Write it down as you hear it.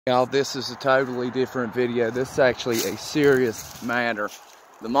Y'all, this is a totally different video. This is actually a serious matter.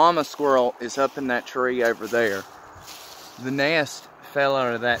 The mama squirrel is up in that tree over there. The nest fell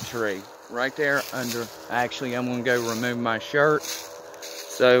out of that tree right there under. Actually, I'm gonna go remove my shirt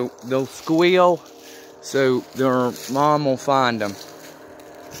so they'll squeal, so their mom will find them.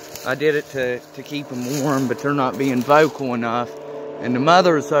 I did it to keep them warm, but they're not being vocal enough. And the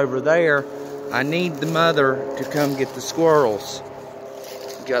mother's over there. I need the mother to come get the squirrels.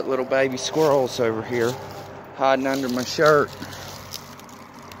 Got little baby squirrels over here hiding under my shirt.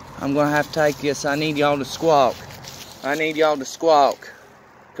 I'm gonna have to take this. I need y'all to squawk. I need y'all to squawk.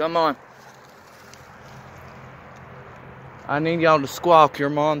 Come on. I need y'all to squawk. Your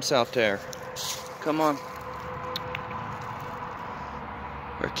mom's out there. Come on.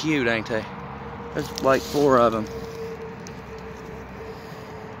 They're cute, ain't they? There's like 4 of them.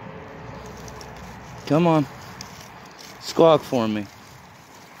 Come on. Squawk for me.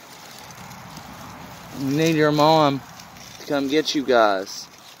 We need your mom to come get you guys.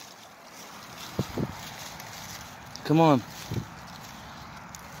 Come on.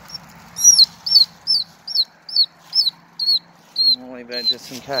 I'll leave that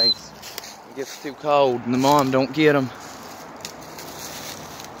just in case. It gets too cold and the mom don't get them.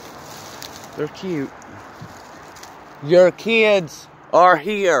 They're cute. Your kids are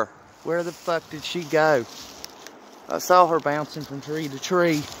here. Where the fuck did she go? I saw her bouncing from tree to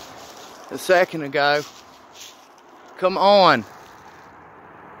tree a second ago. Come on.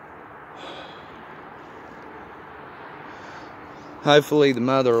 Hopefully the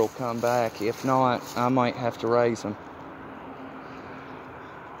mother will come back. If not, I might have to raise them.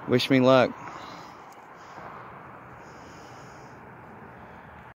 Wish me luck.